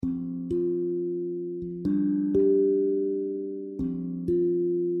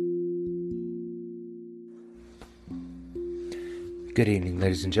Good evening,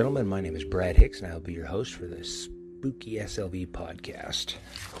 ladies and gentlemen. My name is Brad Hicks, and I'll be your host for the Spooky SLV podcast.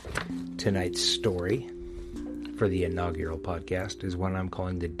 Tonight's story for the inaugural podcast is one I'm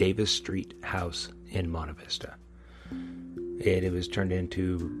calling the Davis Street House in Monte Vista. It was turned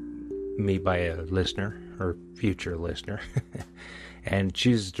into me by a listener, or future listener, and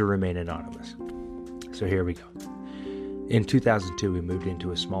chooses to remain anonymous. So here we go. In 2002, we moved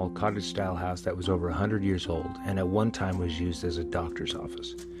into a small cottage-style house that was over 100 years old and at one time was used as a doctor's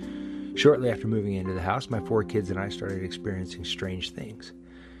office. Shortly after moving into the house, my 4 kids and I started experiencing strange things.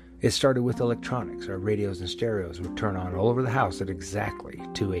 It started with electronics. Our radios and stereos would turn on all over the house at exactly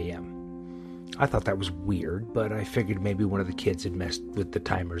 2 a.m. I thought that was weird, but I figured maybe one of the kids had messed with the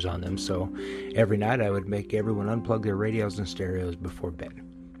timers on them, so every night I would make everyone unplug their radios and stereos before bed.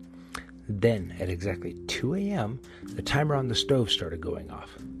 Then, at exactly 2 a.m., the timer on the stove started going off.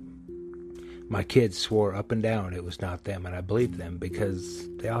 My kids swore up and down it was not them, and I believed them because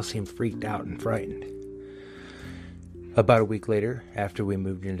they all seemed freaked out and frightened. About a week later, after we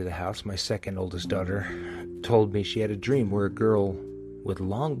moved into the house, my second oldest daughter told me she had a dream where a girl with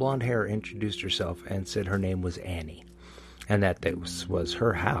long blonde hair introduced herself and said her name was Annie, and that this was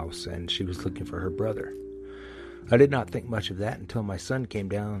her house and she was looking for her brother. I did not think much of that until my son came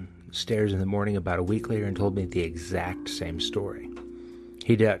downstairs in the morning about a week later and told me the exact same story.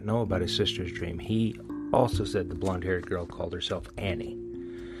 He did not know about his sister's dream. He also said the blonde-haired girl called herself Annie.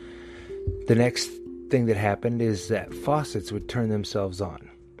 The next thing that happened is that faucets would turn themselves on.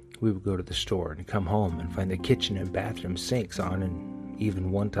 We would go to the store and come home and find the kitchen and bathroom sinks on, and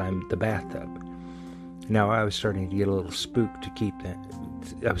even one time the bathtub. Now I was starting to get a little spooked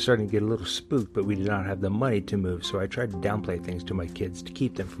but we did not have the money to move, so I tried to downplay things to my kids to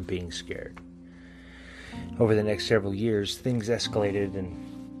keep them from being scared. Over the next several years, things escalated, and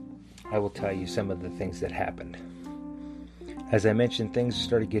I will tell you some of the things that happened. As I mentioned, things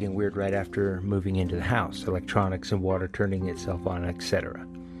started getting weird right after moving into the house, electronics and water turning itself on, etc.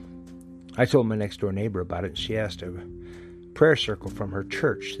 I told my next-door neighbor about it, and she asked a prayer circle from her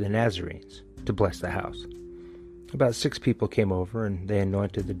church, the Nazarenes, to bless the house. About 6 people came over, and they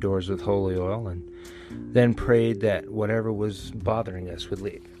anointed the doors with holy oil and then prayed that whatever was bothering us would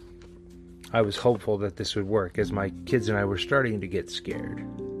leave. I was hopeful that this would work, as my kids and I were starting to get scared.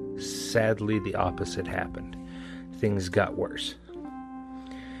 Sadly, the opposite happened. Things got worse.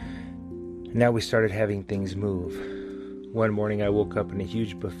 Now we started having things move. One morning I woke up and a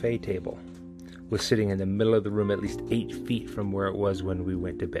huge buffet table was sitting in the middle of the room, at least 8 feet from where it was when we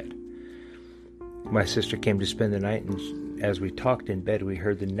went to bed. My sister came to spend the night, and as we talked in bed, we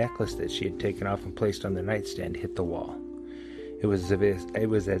heard the necklace that she had taken off and placed on the nightstand hit the wall. It was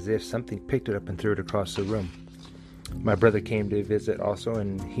as if something picked it up and threw it across the room. My brother came to visit also,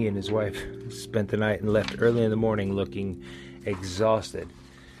 and he and his wife spent the night and left early in the morning looking exhausted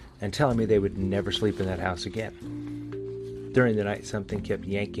and telling me they would never sleep in that house again. During the night, something kept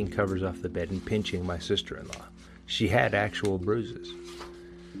yanking covers off the bed and pinching my sister-in-law. She had actual bruises.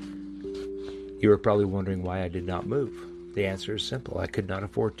 You are probably wondering why I did not move. The answer is simple. I could not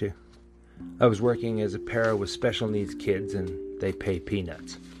afford to. I was working as a para with special needs kids, and they pay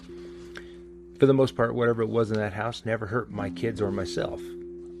peanuts. For the most part, whatever it was in that house never hurt my kids or myself,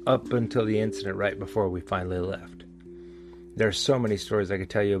 up until the incident right before we finally left. There are so many stories I could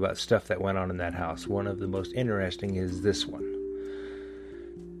tell you about stuff that went on in that house. One of the most interesting is this one.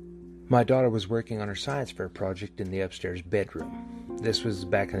 My daughter was working on her science fair project in the upstairs bedroom. This was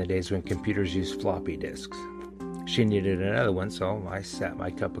back in the days when computers used floppy disks. She needed another one, so I sat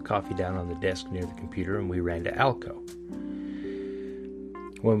my cup of coffee down on the desk near the computer and we ran to Alco.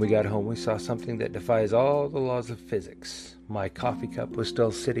 When we got home, we saw something that defies all the laws of physics. My coffee cup was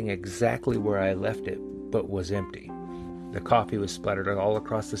still sitting exactly where I left it, but was empty. The coffee was splattered all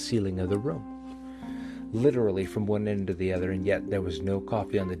across the ceiling of the room, literally from one end to the other, and yet there was no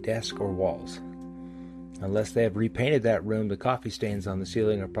coffee on the desk or walls. Unless they have repainted that room, the coffee stains on the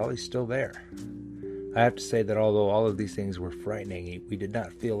ceiling are probably still there. I have to say that although all of these things were frightening, we did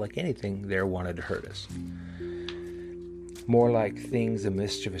not feel like anything there wanted to hurt us. More like things a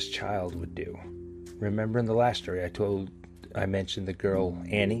mischievous child would do. Remember in the last story I mentioned the girl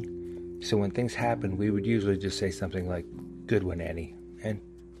Annie? So when things happened, we would usually just say something like, "Good one, Annie," and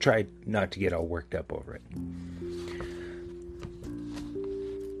try not to get all worked up over it.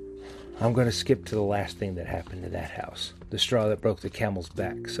 I'm going to skip to the last thing that happened in that house, the straw that broke the camel's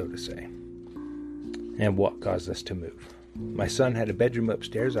back, so to say, and what caused us to move. My son had a bedroom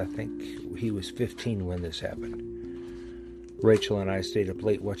upstairs. I think he was 15 when this happened. Rachel and I stayed up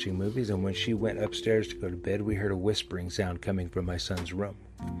late watching movies, and when she went upstairs to go to bed, we heard a whispering sound coming from my son's room.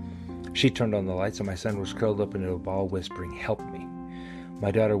 She turned on the lights, and my son was curled up into a ball whispering, "Help me." My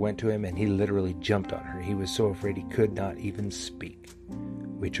daughter went to him and he literally jumped on her. He was so afraid he could not even speak.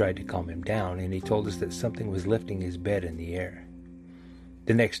 We tried to calm him down and he told us that something was lifting his bed in the air.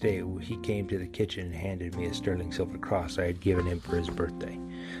 The next day he came to the kitchen and handed me a sterling silver cross I had given him for his birthday,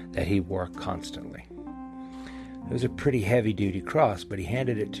 that he wore constantly. It was a pretty heavy-duty cross, but he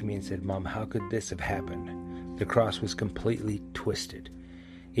handed it to me and said, "Mom, how could this have happened?" The cross was completely twisted.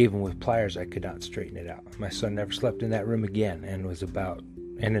 Even with pliers, I could not straighten it out. My son never slept in that room again, and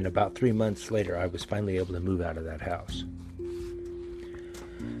in about 3 months later, I was finally able to move out of that house.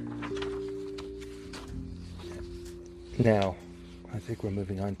 Now, I think we're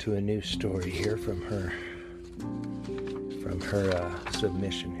moving on to a new story here from her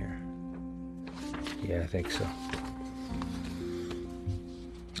submission here. Yeah, I think so.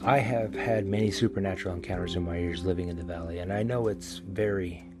 I have had many supernatural encounters in my years living in the valley, and I know it's a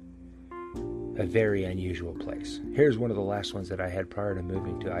very unusual place. Here's one of the last ones that I had prior to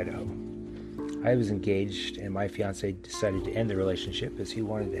moving to Idaho. I was engaged, and my fiancé decided to end the relationship as he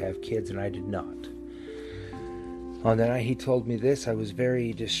wanted to have kids, and I did not. On the night he told me this, I was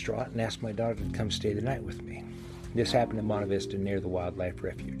very distraught and asked my daughter to come stay the night with me. This happened in Monte Vista near the wildlife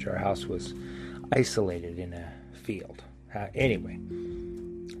refuge. Our house was isolated in a field. Anyway,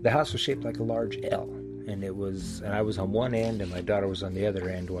 the house was shaped like a large L, and I was on one end and my daughter was on the other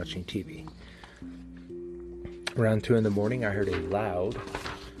end watching TV. Around 2 a.m, I heard a loud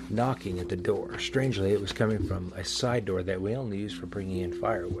knocking at the door. Strangely, it was coming from a side door that we only use for bringing in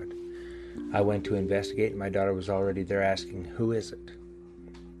firewood. I went to investigate, and my daughter was already there asking, "Who is it?"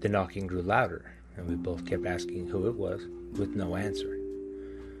 The knocking grew louder, and we both kept asking who it was, with no answer.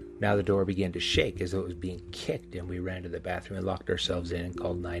 Now the door began to shake as though it was being kicked, and we ran to the bathroom and locked ourselves in and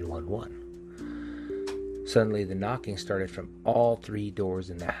called 911. Suddenly, the knocking started from all 3 doors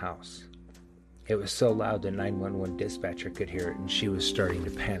in the house. It was so loud the 911 dispatcher could hear it, and she was starting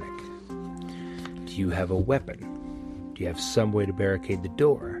to panic. "Do you have a weapon? Do you have some way to barricade the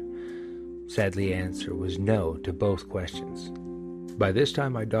door?" Sadly, the answer was no to both questions. By this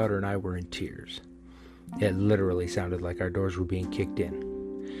time, my daughter and I were in tears. It literally sounded like our doors were being kicked in.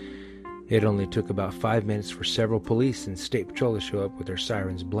 It only took about 5 minutes for several police and state patrol to show up with their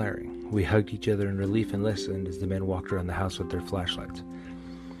sirens blaring. We hugged each other in relief and listened as the men walked around the house with their flashlights.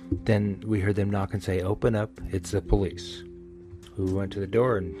 Then we heard them knock and say, "Open up, it's the police." We went to the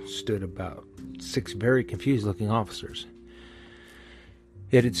door and stood about 6 very confused-looking officers.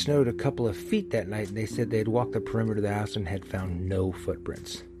 It had snowed a couple of feet that night, and they said they had walked the perimeter of the house and had found no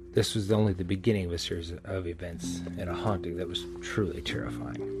footprints. This was only the beginning of a series of events and a haunting that was truly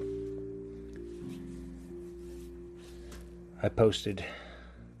terrifying. I posted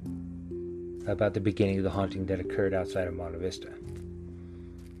about the beginning of the haunting that occurred outside of Monte Vista.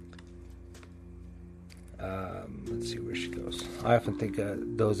 Let's see where she goes. I often think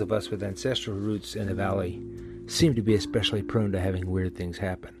those of us with ancestral roots in the valley seem to be especially prone to having weird things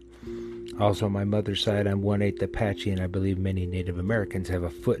happen. Also, on my mother's side, I'm 1/8 Apache, and I believe many Native Americans have a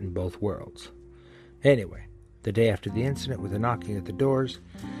foot in both worlds. Anyway, the day after the incident with the knocking at the doors,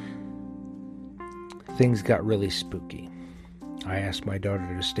 things got really spooky. I asked my daughter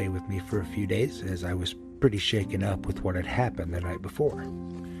to stay with me for a few days, as I was pretty shaken up with what had happened the night before.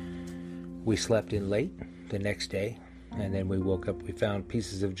 We slept in late the next day, and then we woke up. We found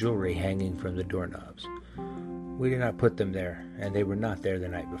pieces of jewelry hanging from the doorknobs. We did not put them there, and they were not there the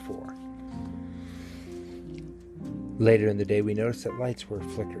night before. Later in the day, we noticed that lights were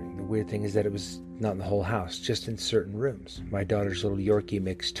flickering. The weird thing is that it was not in the whole house, just in certain rooms. My daughter's little Yorkie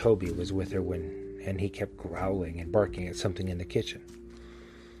mix, Toby, was with her and he kept growling and barking at something in the kitchen.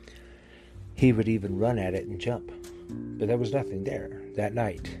 He would even run at it and jump, but there was nothing there. That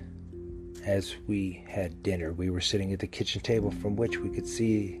night, as we had dinner, we were sitting at the kitchen table from which we could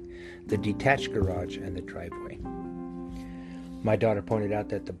see the detached garage and the driveway. My daughter pointed out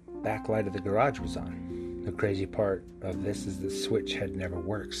that the back light of the garage was on. The crazy part of this is the switch had never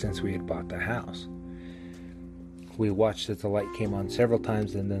worked since we had bought the house. We watched as the light came on several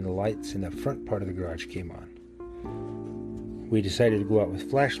times, and then the lights in the front part of the garage came on. We decided to go out with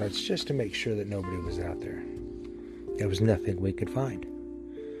flashlights just to make sure that nobody was out there. There was nothing we could find.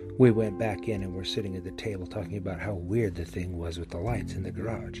 We went back in and were sitting at the table talking about how weird the thing was with the lights in the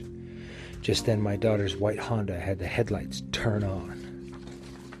garage. Just then, my daughter's white Honda had the headlights turn on.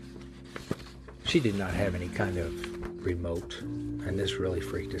 She did not have any kind of remote, and this really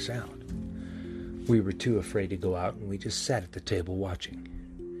freaked us out. We were too afraid to go out, and we just sat at the table watching.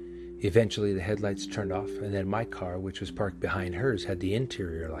 Eventually, the headlights turned off, and then my car, which was parked behind hers, had the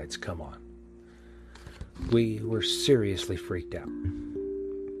interior lights come on. We were seriously freaked out.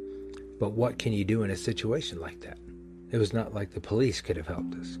 But what can you do in a situation like that? It was not like the police could have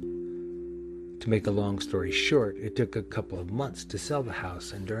helped us. To make a long story short, it took a couple of months to sell the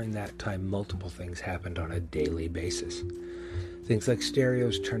house, and during that time multiple things happened on a daily basis. Things like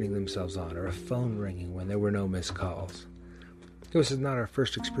stereos turning themselves on or a phone ringing when there were no missed calls. This was not our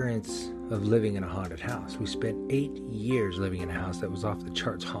first experience of living in a haunted house. We spent 8 years living in a house that was off the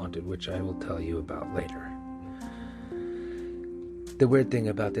charts haunted, which I will tell you about later. The weird thing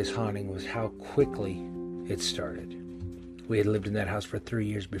about this haunting was how quickly it started. We had lived in that house for 3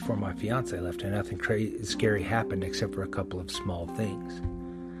 years before my fiance left, and nothing scary happened except for a couple of small things.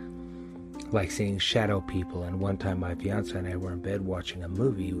 Like seeing shadow people, and one time my fiance and I were in bed watching a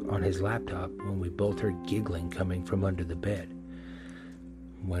movie on his laptop when we both heard giggling coming from under the bed.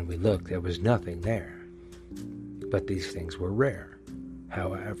 When we looked, there was nothing there. But these things were rare.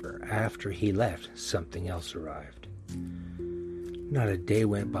 However, after he left, something else arrived. Not a day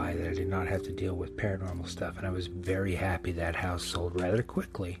went by that I did not have to deal with paranormal stuff, and I was very happy that house sold rather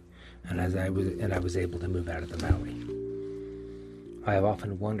quickly, and I was able to move out of the Maui. I have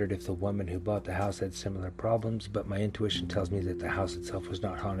often wondered if the woman who bought the house had similar problems, but my intuition tells me that the house itself was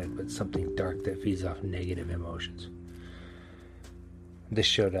not haunted, but something dark that feeds off negative emotions. This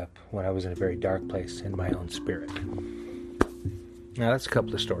showed up when I was in a very dark place in my own spirit. Now, that's a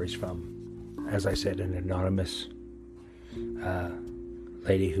couple of stories from, as I said, an anonymous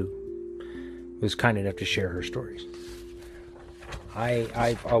lady who was kind enough to share her stories.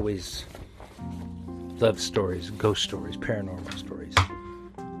 I've always loved stories, ghost stories, paranormal stories,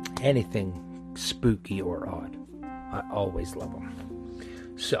 anything spooky or odd. I always love them.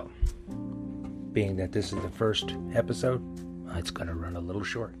 So, being that this is the first episode, it's going to run a little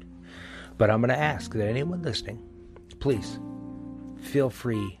short. But I'm going to ask that anyone listening, please feel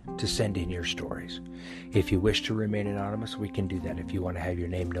free to send in your stories. If you wish to remain anonymous, we can do that. If you want to have your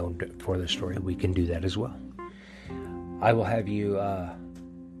name known for the story, we can do that as well. I will have you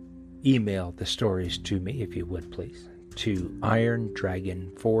email the stories to me, if you would please, to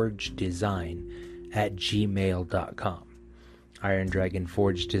irondragonforgedesign@gmail.com. Iron Dragon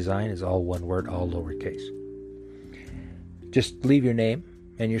Forge Design is all one word, all lowercase. Just leave your name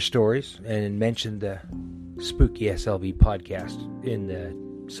and your stories and mention the Spooky SLV podcast in the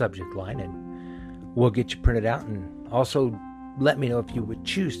subject line, and we'll get you printed out. And also let me know if you would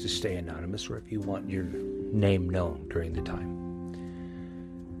choose to stay anonymous or if you want your name known during the time.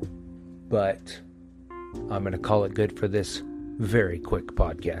 But I'm going to call it good for this very quick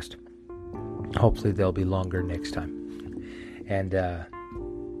podcast. Hopefully they'll be longer next time. And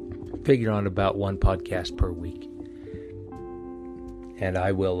figure on about one podcast per week. And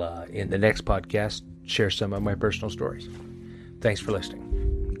I will, in the next podcast, share some of my personal stories. Thanks for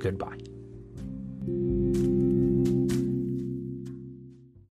listening. Goodbye.